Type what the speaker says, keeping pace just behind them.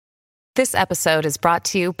This episode is brought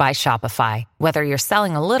to you by Shopify. Whether you're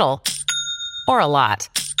selling a little or a lot,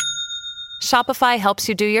 Shopify helps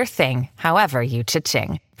you do your thing, however you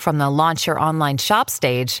cha-ching. From the launch your online shop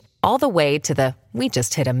stage, all the way to the we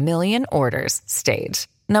just hit 1 million orders stage.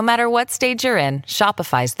 No matter what stage you're in,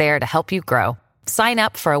 Shopify's there to help you grow. Sign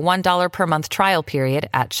up for a $1 per month trial period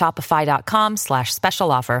at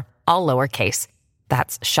shopify.com/special offer, all lowercase.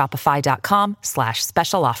 That's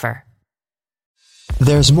shopify.com/special offer.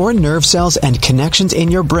 There's more nerve cells and connections in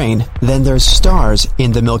your brain than there's stars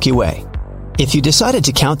in the Milky Way. If you decided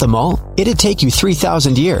to count them all, it'd take you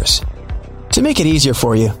 3,000 years. To make it easier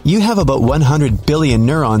for you, you have about 100 billion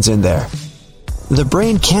neurons in there. The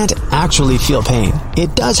brain can't actually feel pain.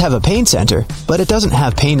 It does have a pain center, but it doesn't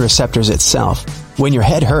have pain receptors itself. When your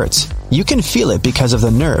head hurts, you can feel it because of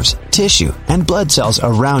the nerves, tissue, and blood cells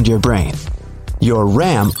around your brain. Your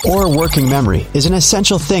RAM, or working memory, is an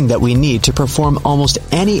essential thing that we need to perform almost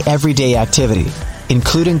any everyday activity,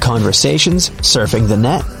 including conversations, surfing the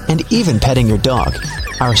net, and even petting your dog.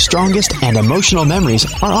 Our strongest and emotional memories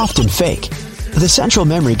are often fake. The central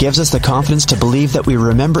memory gives us the confidence to believe that we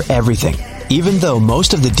remember everything, even though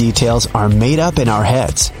most of the details are made up in our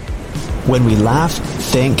heads. When we laugh,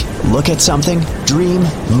 think, look at something, dream,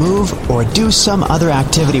 move, or do some other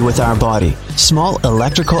activity with our body, small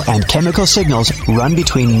electrical and chemical signals run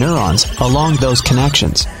between neurons along those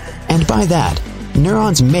connections. And by that,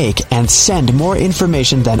 neurons make and send more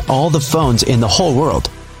information than all the phones in the whole world.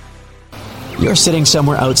 You're sitting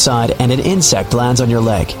somewhere outside and an insect lands on your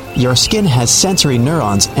leg. Your skin has sensory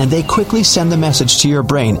neurons and they quickly send the message to your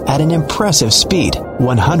brain at an impressive speed,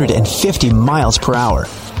 150 miles per hour.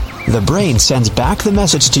 The brain sends back the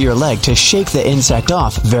message to your leg to shake the insect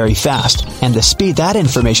off very fast, and the speed that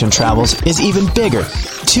information travels is even bigger,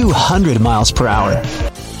 200 miles per hour.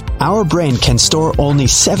 Our brain can store only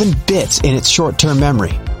 7 bits in its short-term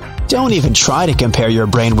memory. Don't even try to compare your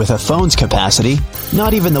brain with a phone's capacity,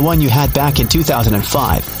 not even the one you had back in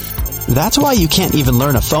 2005. That's why you can't even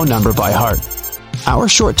learn a phone number by heart. Our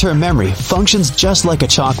short-term memory functions just like a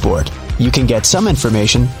chalkboard. You can get some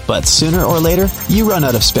information, but sooner or later, you run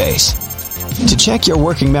out of space. To check your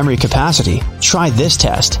working memory capacity, try this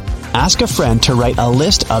test. Ask a friend to write a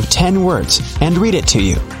list of 10 words and read it to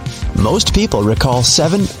you. Most people recall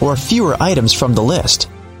 7 or fewer items from the list.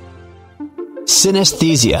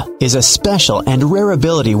 Synesthesia is a special and rare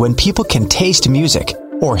ability when people can taste music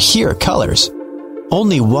or hear colors.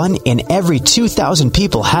 Only 1 in every 2,000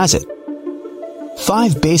 people has it.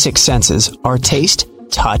 5 basic senses are taste,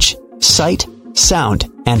 touch, sight, sound,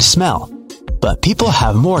 and smell. But people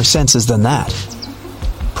have more senses than that.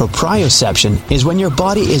 Proprioception is when your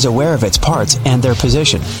body is aware of its parts and their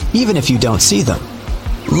position, even if you don't see them.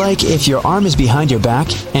 Like if your arm is behind your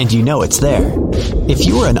back and you know it's there. If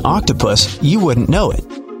you were an octopus, you wouldn't know it.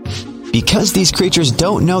 Because these creatures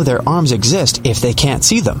don't know their arms exist if they can't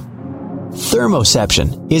see them.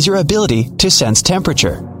 Thermoception is your ability to sense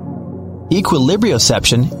temperature.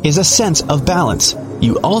 Equilibrioception is a sense of balance.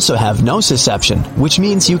 You also have nociception, which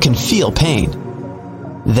means you can feel pain.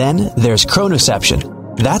 Then there's chronoception.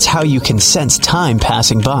 That's how you can sense time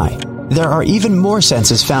passing by. There are even more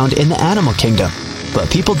senses found in the animal kingdom, but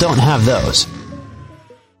people don't have those.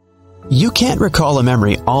 You can't recall a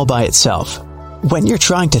memory all by itself. When you're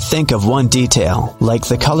trying to think of one detail, like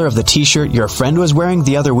the color of the t-shirt your friend was wearing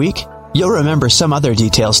the other week, you'll remember some other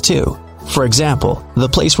details too. For example, the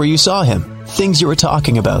place where you saw him, things you were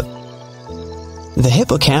talking about. The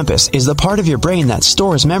hippocampus is the part of your brain that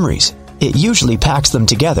stores memories. It usually packs them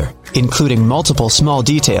together, including multiple small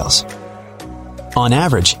details. On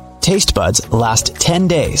average, taste buds last 10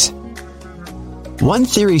 days. One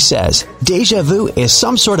theory says déjà vu is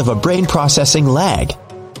some sort of a brain processing lag.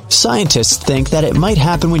 Scientists think that it might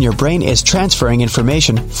happen when your brain is transferring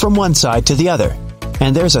information from one side to the other,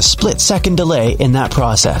 and there's a split-second delay in that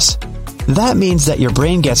process. That means that your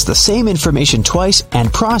brain gets the same information twice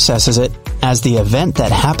and processes it as the event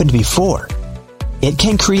that happened before. It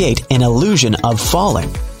can create an illusion of falling.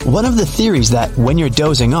 One of the theories that when you're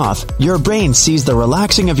dozing off, your brain sees the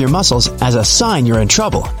relaxing of your muscles as a sign you're in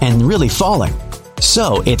trouble and really falling.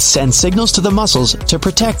 So it sends signals to the muscles to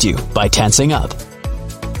protect you by tensing up.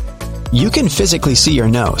 You can physically see your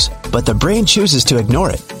nose, but the brain chooses to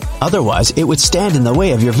ignore it. Otherwise, it would stand in the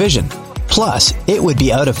way of your vision. Plus, it would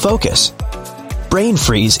be out of focus. Brain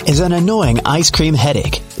freeze is an annoying ice cream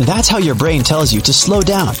headache. That's how your brain tells you to slow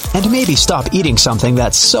down and maybe stop eating something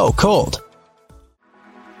that's so cold.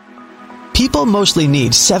 People mostly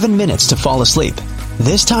need 7 minutes to fall asleep.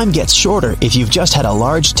 This time gets shorter if you've just had a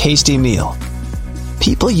large, tasty meal.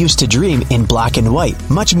 People used to dream in black and white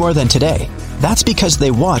much more than today. That's because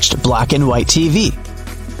they watched black and white TV.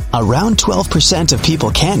 Around 12% of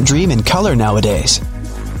people can't dream in color nowadays.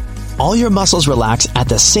 All your muscles relax at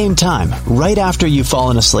the same time, right after you've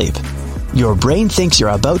fallen asleep. Your brain thinks you're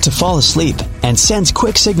about to fall asleep and sends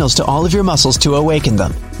quick signals to all of your muscles to awaken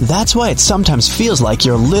them. That's why it sometimes feels like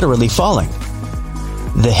you're literally falling.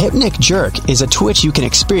 The hypnic jerk is a twitch you can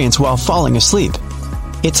experience while falling asleep.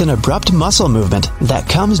 It's an abrupt muscle movement that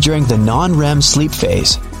comes during the non-REM sleep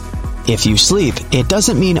phase. If you sleep, it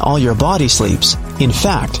doesn't mean all your body sleeps. In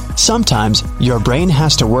fact, sometimes your brain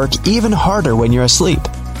has to work even harder when you're asleep.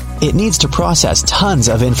 It needs to process tons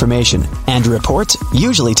of information, and reports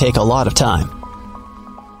usually take a lot of time.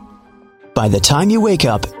 By the time you wake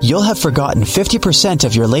up, you'll have forgotten 50%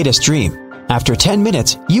 of your latest dream. After 10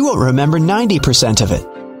 minutes, you won't remember 90% of it.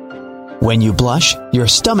 When you blush, your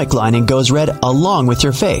stomach lining goes red along with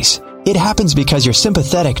your face. It happens because your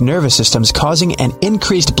sympathetic nervous system's causing an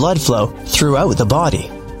increased blood flow throughout the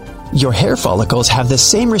body. Your hair follicles have the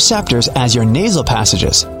same receptors as your nasal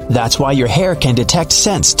passages. That's why your hair can detect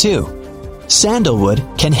scents too. Sandalwood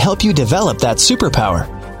can help you develop that superpower.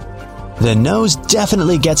 The nose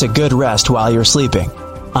definitely gets a good rest while you're sleeping.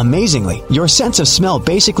 Amazingly, your sense of smell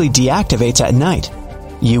basically deactivates at night.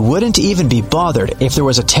 You wouldn't even be bothered if there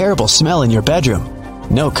was a terrible smell in your bedroom.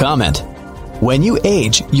 No comment. When you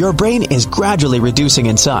age, your brain is gradually reducing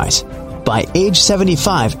in size. By age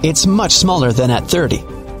 75, it's much smaller than at 30.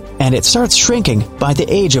 And it starts shrinking by the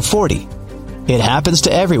age of 40. It happens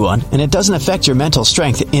to everyone, and it doesn't affect your mental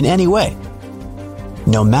strength in any way.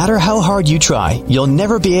 No matter how hard you try, you'll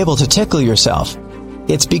never be able to tickle yourself.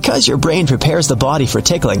 It's because your brain prepares the body for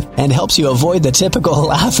tickling and helps you avoid the typical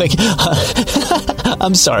laughing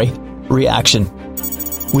reaction.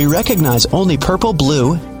 We recognize only purple,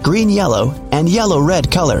 blue, green, yellow, and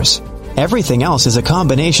yellow-red colors. Everything else is a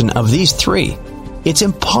combination of these three. It's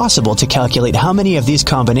impossible to calculate how many of these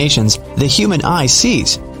combinations the human eye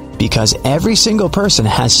sees, because every single person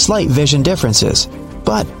has slight vision differences.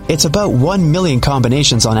 But it's about 1 million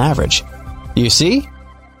combinations on average. You see?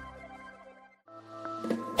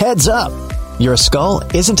 Heads up! Your skull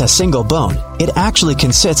isn't a single bone. It actually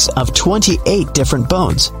consists of 28 different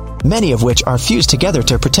bones, many of which are fused together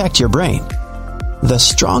to protect your brain. The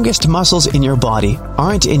strongest muscles in your body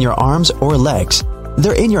aren't in your arms or legs.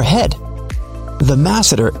 They're in your head. The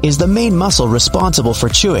masseter is the main muscle responsible for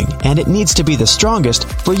chewing, and it needs to be the strongest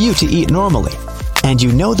for you to eat normally. And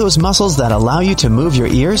you know those muscles that allow you to move your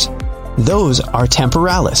ears? Those are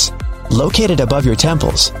temporalis, located above your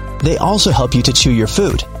temples. They also help you to chew your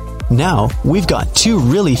food. Now, we've got two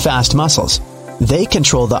really fast muscles. They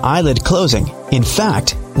control the eyelid closing. In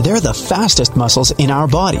fact, they're the fastest muscles in our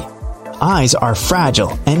body. Eyes are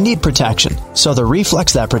fragile and need protection, so the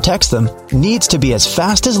reflex that protects them needs to be as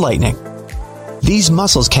fast as lightning. These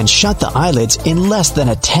muscles can shut the eyelids in less than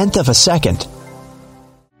 1/10 of a second.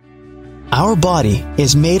 Our body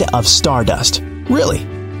is made of stardust. Really.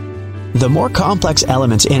 The more complex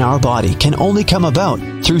elements in our body can only come about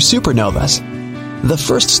through supernovas. The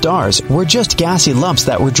first stars were just gassy lumps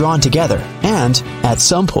that were drawn together and, at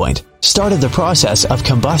some point, started the process of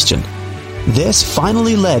combustion. This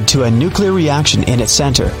finally led to a nuclear reaction in its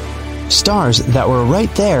center. Stars that were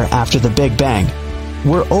right there after the Big Bang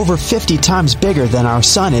were over 50 times bigger than our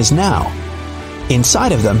sun is now.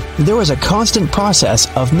 Inside of them, there was a constant process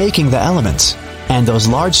of making the elements, and those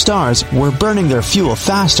large stars were burning their fuel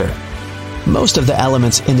faster. Most of the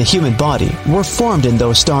elements in the human body were formed in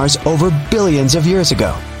those stars over billions of years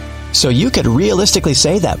ago. So you could realistically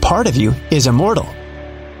say that part of you is immortal.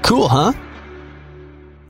 Cool, huh?